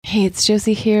Hey, it's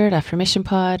Josie here at Affirmation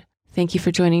Pod. Thank you for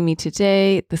joining me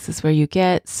today. This is where you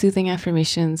get soothing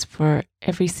affirmations for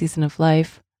every season of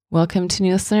life. Welcome to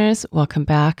new listeners. Welcome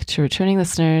back to returning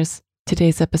listeners.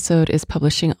 Today's episode is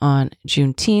publishing on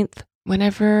Juneteenth.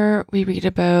 Whenever we read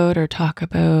about or talk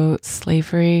about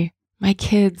slavery, my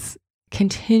kids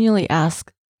continually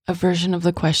ask a version of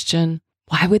the question,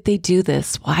 why would they do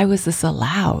this? Why was this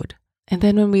allowed? And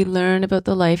then when we learn about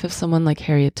the life of someone like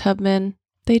Harriet Tubman,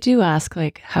 they do ask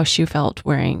how she felt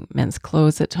wearing men's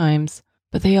clothes at times,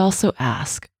 but they also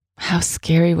ask, how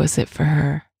scary was it for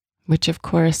her? Which of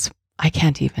course, I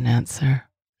can't even answer.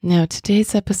 Now,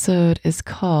 today's episode is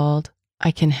called, I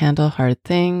Can Handle Hard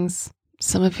Things.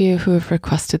 Some of you who have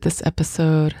requested this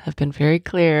episode have been very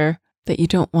clear that you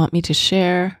don't want me to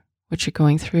share what you're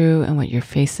going through and what you're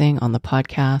facing on the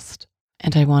podcast.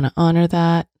 And I want to honor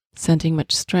that, sending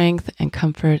much strength and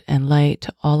comfort and light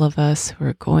to all of us who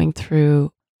are going through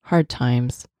hard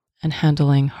times and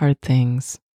handling hard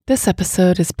things. This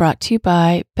episode is brought to you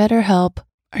by BetterHelp.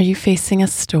 Are you facing a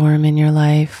storm in your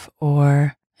life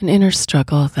or an inner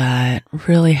struggle that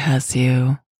really has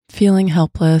you feeling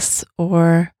helpless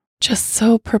or just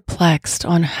so perplexed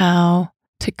on how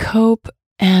to cope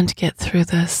and get through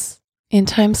this? In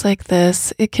times like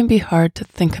this, it can be hard to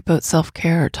think about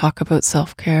self-care or talk about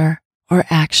self-care or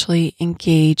actually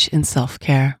engage in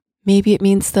self-care. Maybe it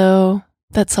means, though,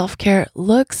 that self-care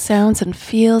looks, sounds, and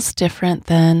feels different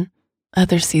than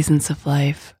other seasons of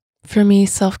life. For me,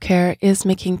 self-care is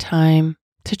making time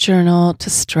to journal, to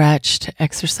stretch, to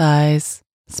exercise,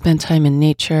 spend time in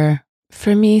nature.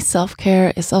 For me,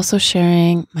 self-care is also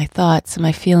sharing my thoughts and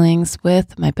my feelings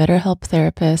with my BetterHelp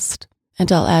therapist.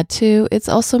 And I'll add too, it's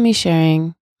also me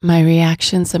sharing my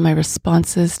reactions and my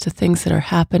responses to things that are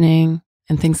happening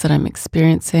and things that I'm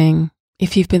experiencing.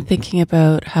 If you've been thinking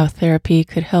about how therapy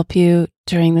could help you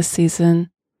during this season,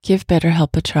 give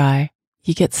BetterHelp a try.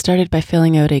 You get started by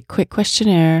filling out a quick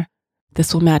questionnaire.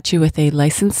 This will match you with a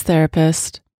licensed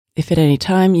therapist. If at any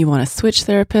time you want to switch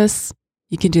therapists,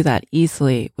 you can do that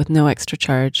easily with no extra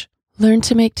charge. Learn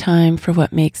to make time for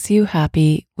what makes you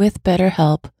happy with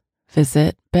BetterHelp.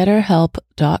 Visit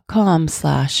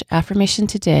betterhelp.com/affirmation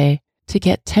today to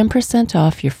get 10%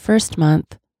 off your first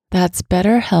month. That's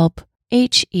BetterHelp,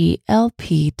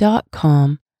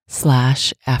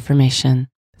 HELP.com/affirmation.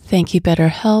 Thank you,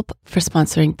 BetterHelp, for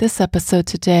sponsoring this episode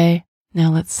today.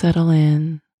 Now let's settle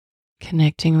in,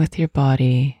 connecting with your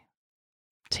body,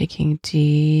 taking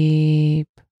deep,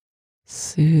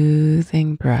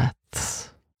 soothing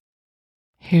breaths.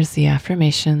 Here's the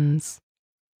affirmations.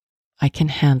 I can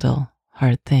handle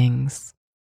hard things.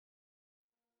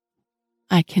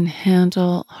 I can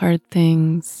handle hard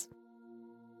things.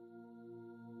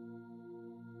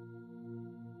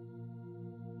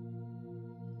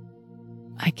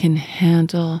 I can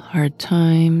handle hard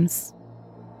times.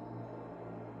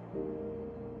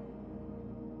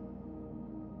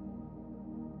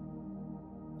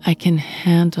 I can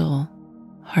handle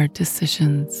hard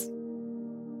decisions.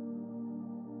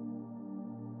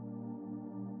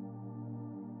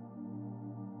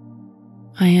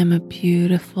 I am a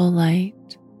beautiful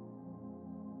light.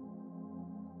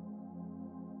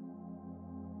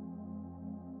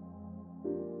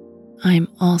 I'm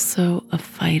also a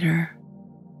fighter.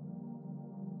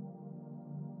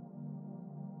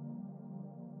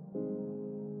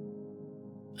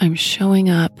 I'm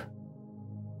showing up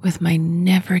with my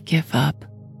never give up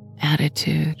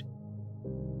attitude.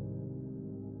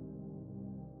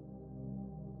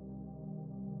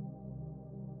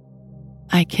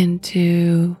 I can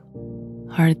do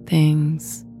hard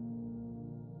things.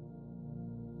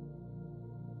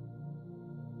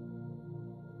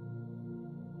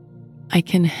 I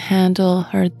can handle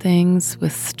hard things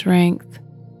with strength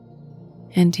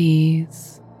and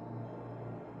ease.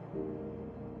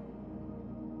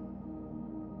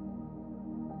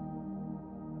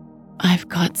 I've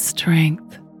got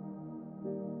strength.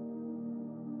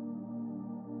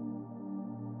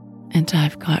 And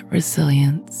I've got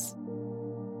resilience.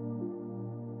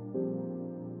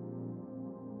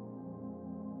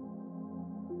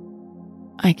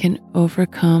 I can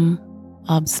overcome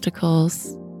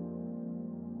obstacles.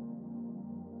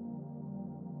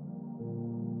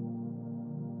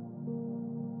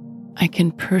 I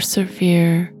can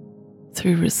persevere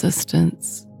through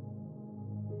resistance.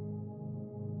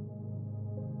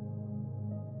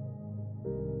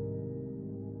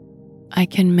 I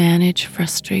can manage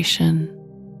frustration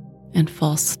and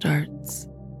false starts.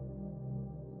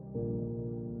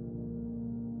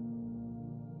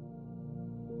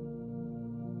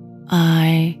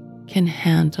 I can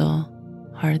handle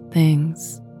hard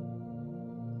things.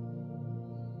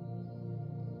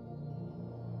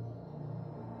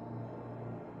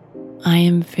 I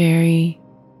am very,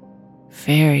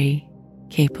 very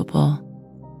capable.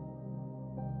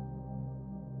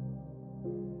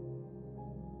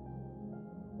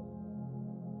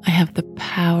 I have the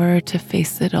power to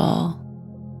face it all.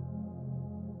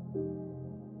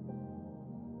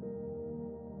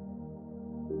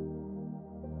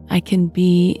 I can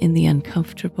be in the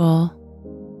uncomfortable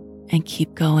and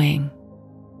keep going.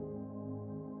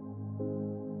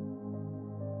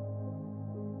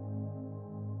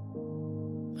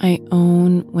 I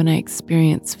own when I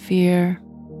experience fear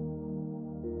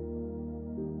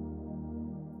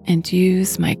and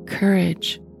use my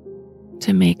courage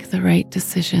to make the right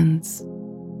decisions.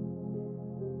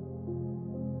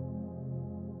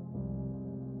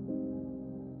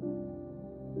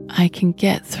 I can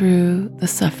get through the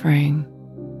suffering.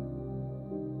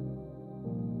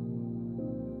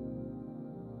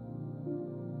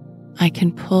 I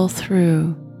can pull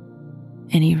through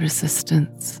any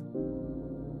resistance.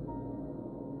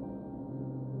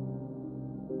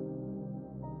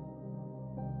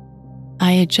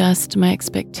 I adjust my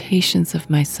expectations of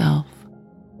myself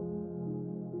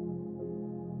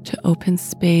to open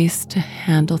space to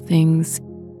handle things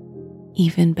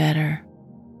even better.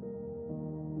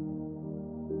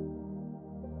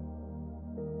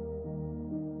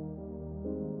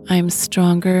 I am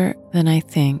stronger than I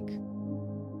think.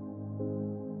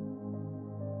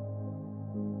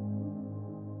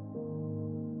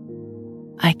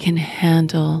 I can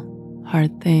handle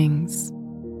hard things.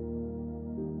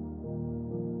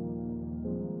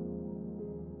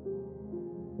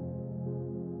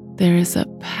 There is a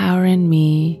power in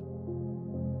me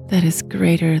that is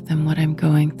greater than what I'm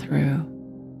going through.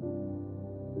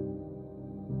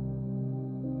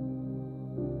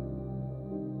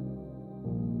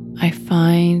 I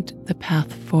find the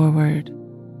path forward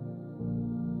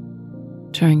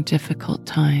during difficult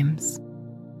times.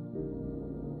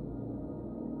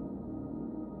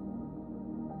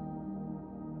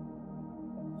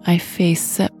 I face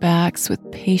setbacks with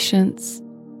patience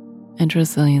and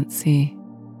resiliency.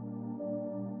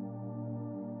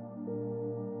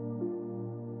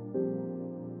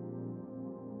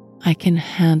 I can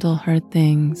handle hard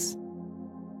things.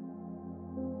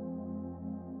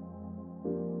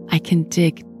 I can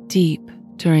dig deep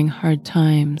during hard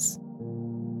times.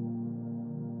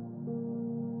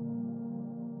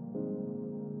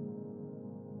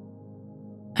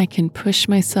 I can push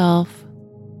myself,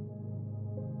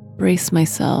 brace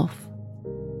myself,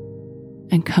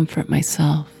 and comfort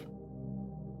myself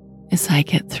as I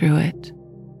get through it.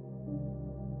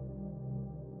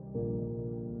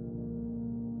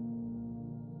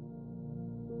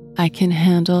 I can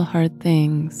handle hard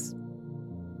things.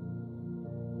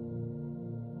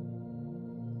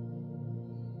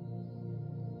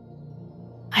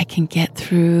 I can get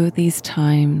through these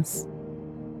times.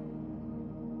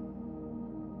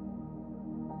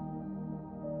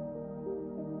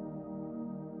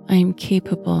 I am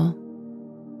capable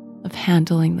of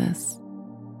handling this.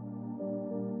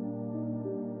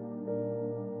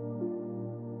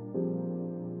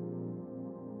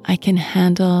 I can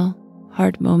handle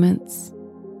hard moments.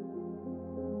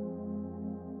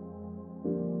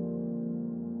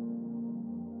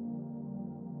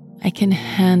 I can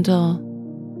handle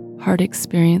hard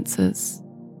experiences.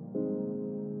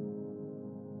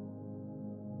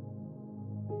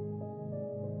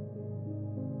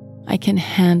 I can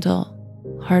handle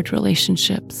hard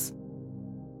relationships.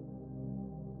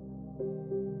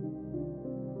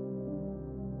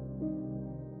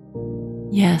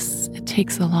 Yes, it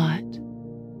takes a lot.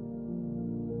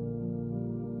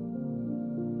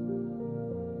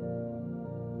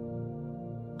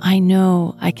 I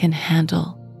know I can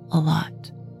handle a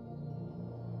lot.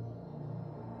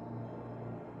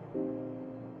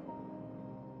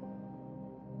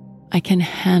 I can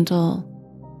handle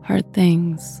hard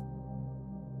things.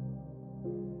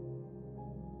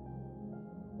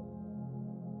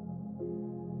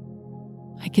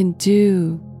 I can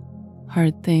do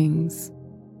hard things.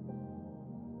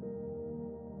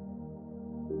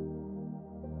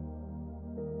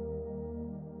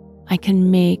 I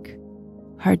can make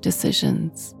hard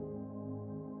decisions.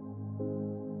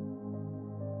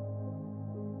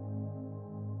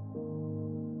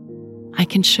 I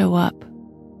can show up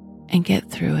and get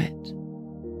through it.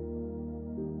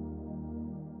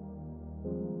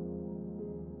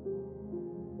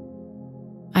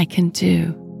 I can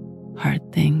do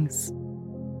hard things.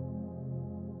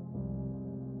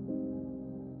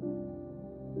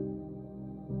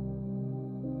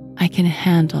 I can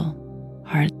handle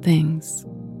hard things.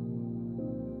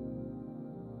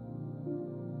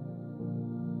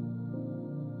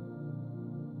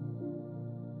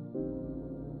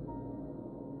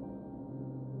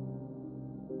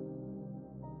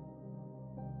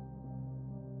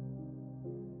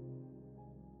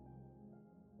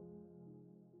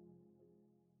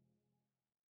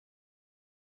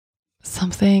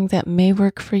 something that may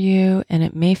work for you and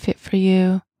it may fit for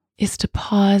you is to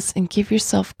pause and give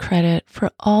yourself credit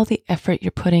for all the effort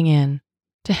you're putting in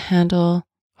to handle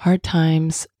hard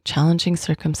times, challenging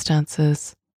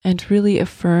circumstances, and really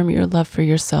affirm your love for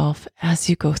yourself as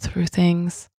you go through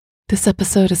things. This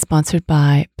episode is sponsored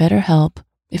by BetterHelp.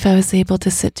 If I was able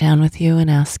to sit down with you and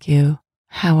ask you,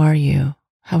 how are you?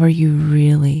 How are you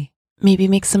really? Maybe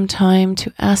make some time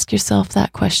to ask yourself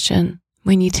that question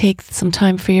when you take some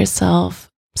time for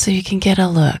yourself so you can get a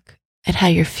look at how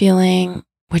you're feeling,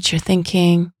 what you're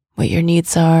thinking, what your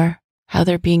needs are, how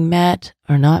they're being met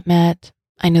or not met.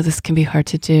 I know this can be hard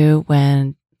to do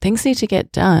when things need to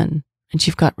get done and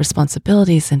you've got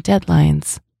responsibilities and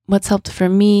deadlines. What's helped for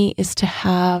me is to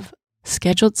have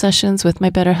scheduled sessions with my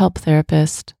BetterHelp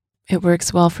therapist. It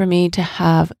works well for me to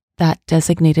have that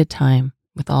designated time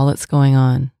with all that's going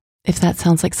on. If that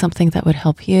sounds like something that would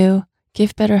help you,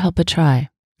 give BetterHelp a try.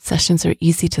 Sessions are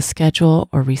easy to schedule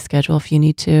or reschedule if you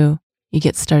need to. You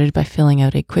get started by filling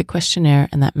out a quick questionnaire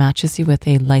and that matches you with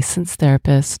a licensed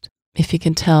therapist. If you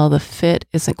can tell the fit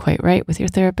isn't quite right with your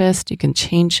therapist, you can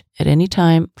change at any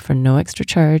time for no extra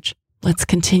charge. Let's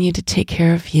continue to take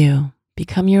care of you.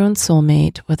 Become your own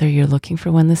soulmate, whether you're looking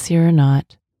for one this year or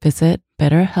not. Visit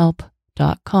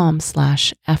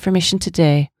betterhelp.com/affirmation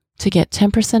today to get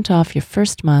 10% off your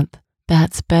first month.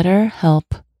 That's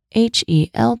BetterHelp,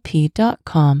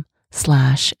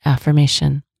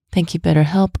 HELP.com/affirmation. Thank you,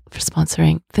 BetterHelp, for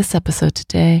sponsoring this episode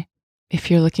today.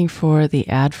 If you're looking for the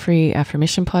ad-free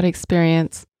Affirmation Pod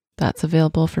experience, that's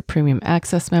available for Premium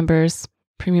Access members.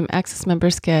 Premium Access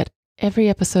members get every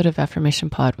episode of Affirmation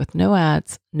Pod with no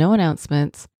ads, no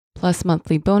announcements, plus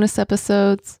monthly bonus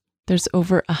episodes. There's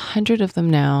over 100 of them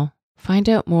now. Find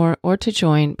out more or to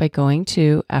join by going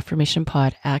to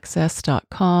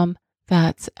affirmationpodaccess.com.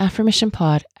 That's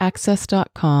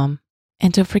affirmationpodaccess.com.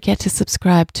 And don't forget to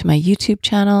subscribe to my YouTube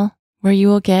channel, where you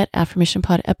will get Affirmation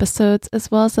Pod episodes as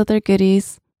well as other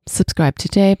goodies. Subscribe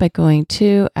today by going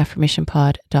to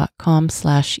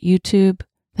affirmationpod.com/YouTube.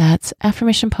 That's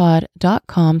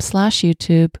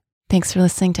affirmationpod.com/YouTube. Thanks for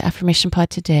listening to Affirmation Pod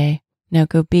today. Now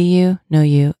go be you, know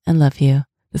you, and love you.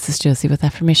 This is Josie with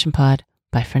Affirmation Pod.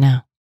 Bye for now.